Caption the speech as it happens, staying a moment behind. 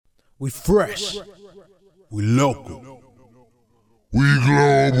We fresh. We local. We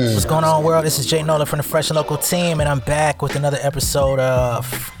global. What's going on, world? This is Jay Nola from the Fresh and Local team, and I'm back with another episode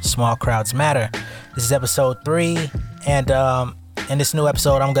of Small Crowds Matter. This is episode 3, and in this new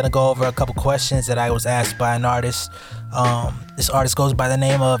episode, I'm going to go over a couple questions that I was asked by an artist. This artist goes by the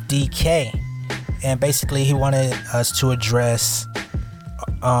name of DK, and basically he wanted us to address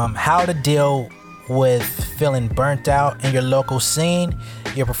how to deal with feeling burnt out in your local scene.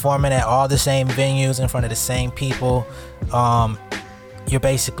 You're performing at all the same venues in front of the same people. You're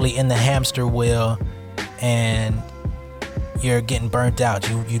basically in the hamster wheel and you're getting burnt out.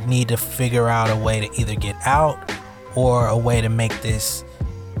 You need to figure out a way to either get out or a way to make this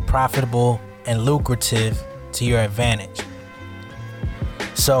profitable and lucrative to your advantage.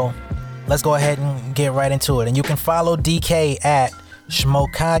 So let's go ahead and get right into it. And you can follow DK at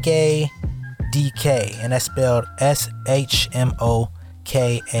Shmokage DK, and that's spelled SHMOKAGE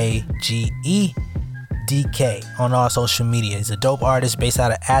DK on all social media. He's a dope artist based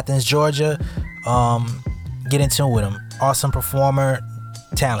out of Athens, Georgia. Get in tune with him. Awesome performer,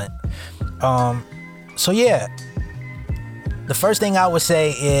 talent. So yeah, the first thing I would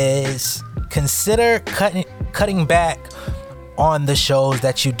say is consider cutting back on the shows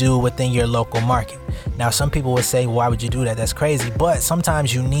that you do within your local market. Now, some people would say, why would you do that? That's crazy. But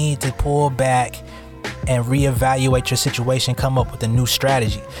sometimes you need to pull back and reevaluate your situation, come up with a new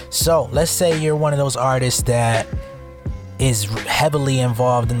strategy. So let's say you're one of those artists that is heavily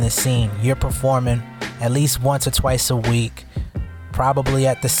involved in the scene. You're performing at least once or twice a week, probably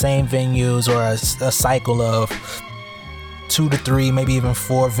at the same venues, or a cycle of 2 to 3, maybe even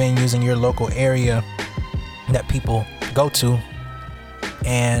 4 venues in your local area that people go to.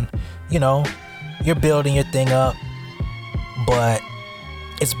 And, you know, you're building your thing up, but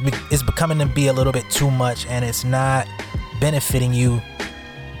it's becoming to be a little bit too much, and it's not benefiting you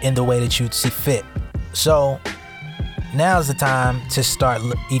in the way that you see fit. So now's the time to start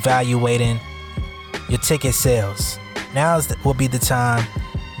evaluating your ticket sales. Will be the time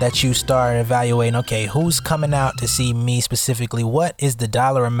that you start evaluating, okay, who's coming out to see me specifically? What is the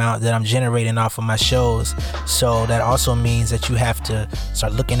dollar amount that I'm generating off of my shows? So that also means that you have to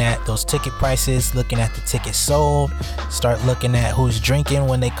start looking at those ticket prices, looking at the tickets sold, start looking at who's drinking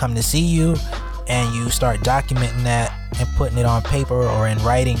when they come to see you, and you start documenting that and putting it on paper or in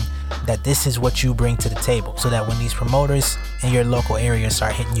writing that this is what you bring to the table, so that when these promoters in your local area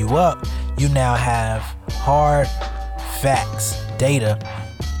start hitting you up, you now have hard facts, data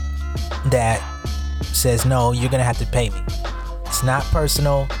that says, no, you're gonna have to pay me. It's not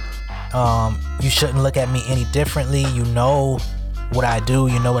personal. You shouldn't look at me any differently. You know what I do,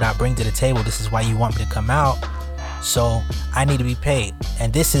 you know what I bring to the table. This is why you want me to come out. So I need to be paid,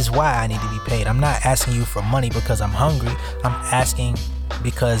 and this is why I need to be paid. I'm not asking you for money because I'm hungry. I'm asking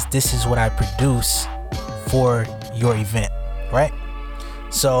because this is what I produce for your event, right?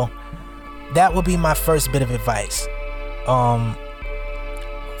 So that would be my first bit of advice.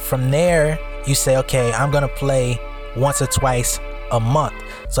 From there, you say, okay, I'm gonna play once or twice a month.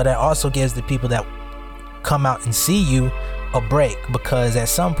 So that also gives the people that come out and see you a break, because at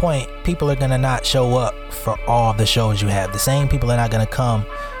some point people are gonna not show up for all the shows you have. The same people are not gonna come,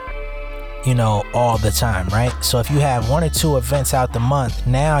 you know, all the time, right? So if you have 1 or 2 events out the month,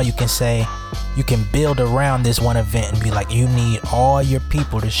 now you can say, you can build around this one event and be like, you need all your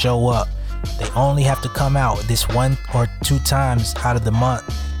people to show up. They only have to come out this 1 or 2 times out of the month.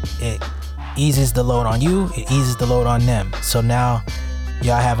 It eases the load on you, it eases the load on them. So now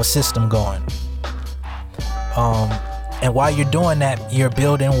y'all have a system going. And while you're doing that, you're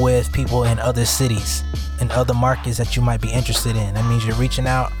building with people in other cities, in other markets that you might be interested in. That means you're reaching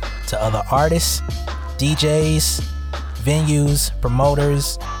out to other artists, DJs, venues,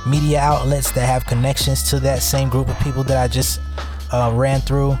 promoters, media outlets that have connections to that same group of people that I just ran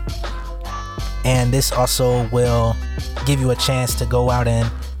through. And this also will give you a chance to go out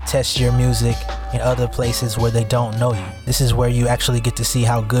and test your music in other places where they don't know you. This is where you actually get to see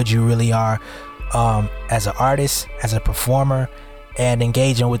how good you really are as an artist, as a performer, and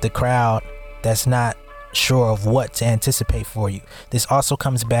engaging with the crowd that's not sure of what to anticipate for you. This also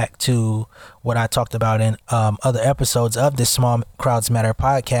comes back to what I talked about in other episodes of this Small Crowds Matter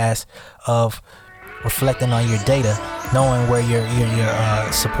podcast, of reflecting on your data, knowing where your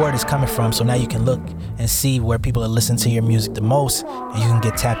support is coming from. So now you can look and see where people are listening to your music the most, and you can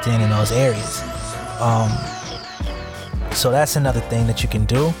get tapped in those areas. So that's another thing that you can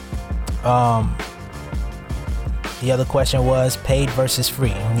do. The other question was paid versus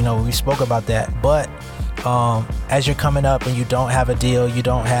free. You know, we spoke about that, but as you're coming up and you don't have a deal, you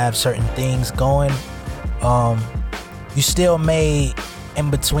don't have certain things going, you still may in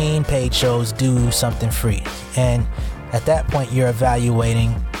between paid shows, do something free. And at that point, you're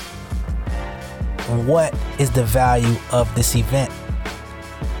evaluating what is the value of this event.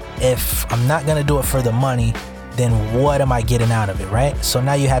 If I'm not going to do it for the money, then what am I getting out of it, right? So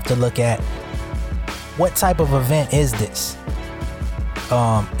now you have to look at what type of event is this?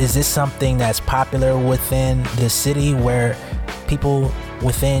 Is this something that's popular within the city where people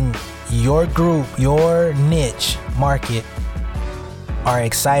within your group, your niche market are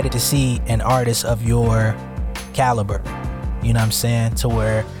excited to see an artist of your caliber? You know what I'm saying? To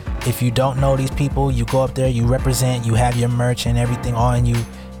where if you don't know these people, you go up there, you represent, you have your merch and everything on you.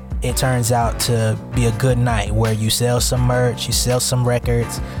 It turns out to be a good night where you sell some merch, you sell some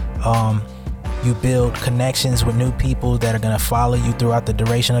records, you build connections with new people that are going to follow you throughout the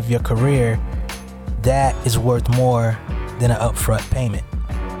duration of your career. That is worth more than an upfront payment.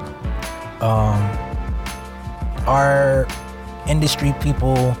 Our industry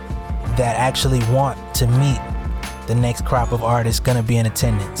people that actually want to meet the next crop of artists going to be in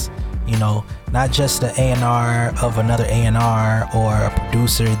attendance. You know, not just the A&R of another A&R or a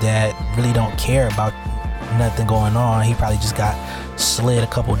producer that really don't care about nothing going on. He probably just got slid a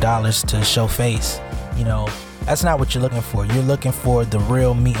couple dollars to show face. You know, that's not what you're looking for. You're looking for the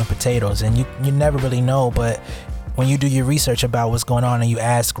real meat and potatoes, and you never really know. But when you do your research about what's going on and you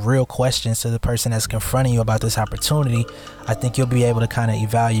ask real questions to the person that's confronting you about this opportunity, I think you'll be able to kind of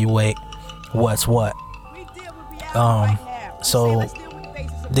evaluate what's what. So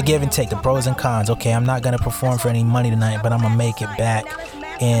the give and take, the pros and cons. Okay, I'm not going to perform for any money tonight, but I'm going to make it back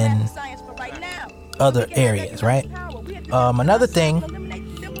in other areas, right? Another thing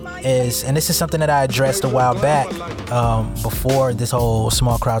is, and this is something that I addressed a while back, before this whole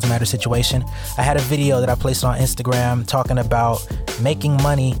small crowds matter situation. I had a video that I placed on Instagram talking about making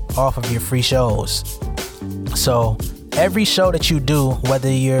money off of your free shows. So every show that you do,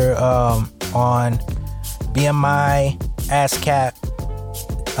 whether you're on BMI, ASCAP,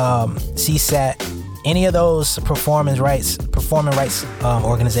 CSAT, any of those performing rights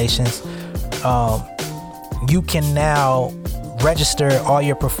organizations, you can now register all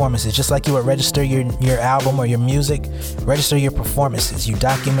your performances, just like you would register your album or your music. Register your performances. You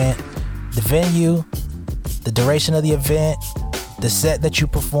document the venue, the duration of the event, the set that you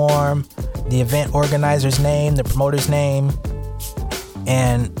perform, the event organizer's name, the promoter's name,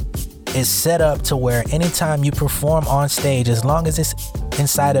 and it's set up to where anytime you perform on stage, as long as it's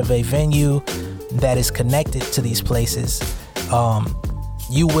inside of a venue that is connected to these places,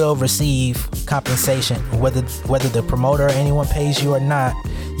 you will receive compensation. Whether the promoter or anyone pays you or not,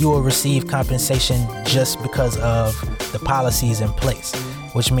 you will receive compensation just because of the policies in place,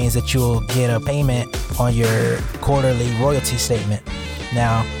 which means that you'll get a payment on your quarterly royalty statement.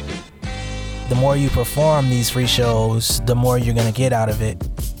 Now, the more you perform these free shows, the more you're gonna get out of it.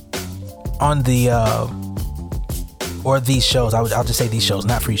 On the or these shows, I'll just say these shows,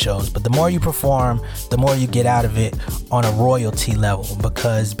 not free shows, but the more you perform, the more you get out of it on a royalty level,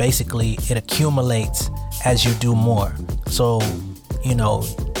 because basically it accumulates as you do more. So, you know,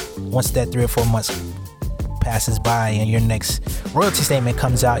 once that 3 or 4 months passes by and your next royalty statement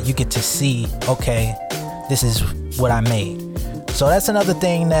comes out, you get to see, okay, this is what I made. So that's another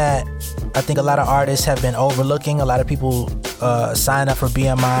thing that I think a lot of artists have been overlooking. A lot of people sign up for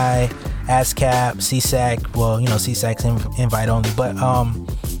BMI, ASCAP, CSAC. Well, you know, CSAC's invite only, but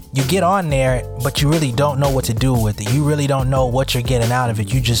you get on there, but you really don't know what to do with it. You really don't know what you're getting out of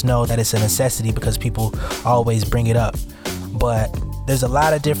it. You just know that it's a necessity because people always bring it up. But there's a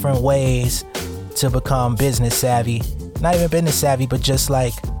lot of different ways to become business savvy. Not even business savvy, but just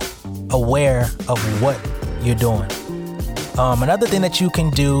like aware of what you're doing. Another thing that you can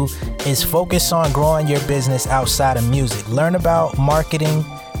do is focus on growing your business outside of music. Learn about marketing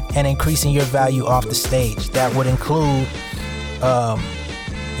and increasing your value off the stage. That would include,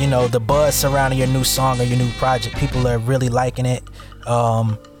 you know, the buzz surrounding your new song or your new project. People are really liking it.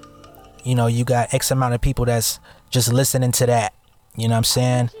 You know, you got X amount of people that's just listening to that. You know what I'm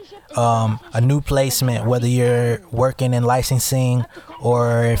saying? A new placement, whether you're working in licensing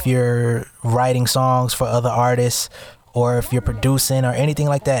or if you're writing songs for other artists or if you're producing or anything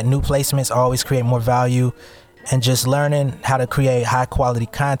like that, new placements always create more value. And just learning how to create high quality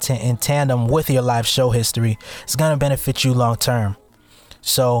content in tandem with your live show history is going to benefit you long term.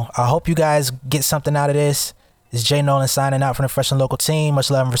 So I hope you guys get something out of this. It's Jay Nolan signing out from the Fresh and Local team.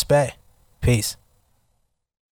 Much love and respect. Peace.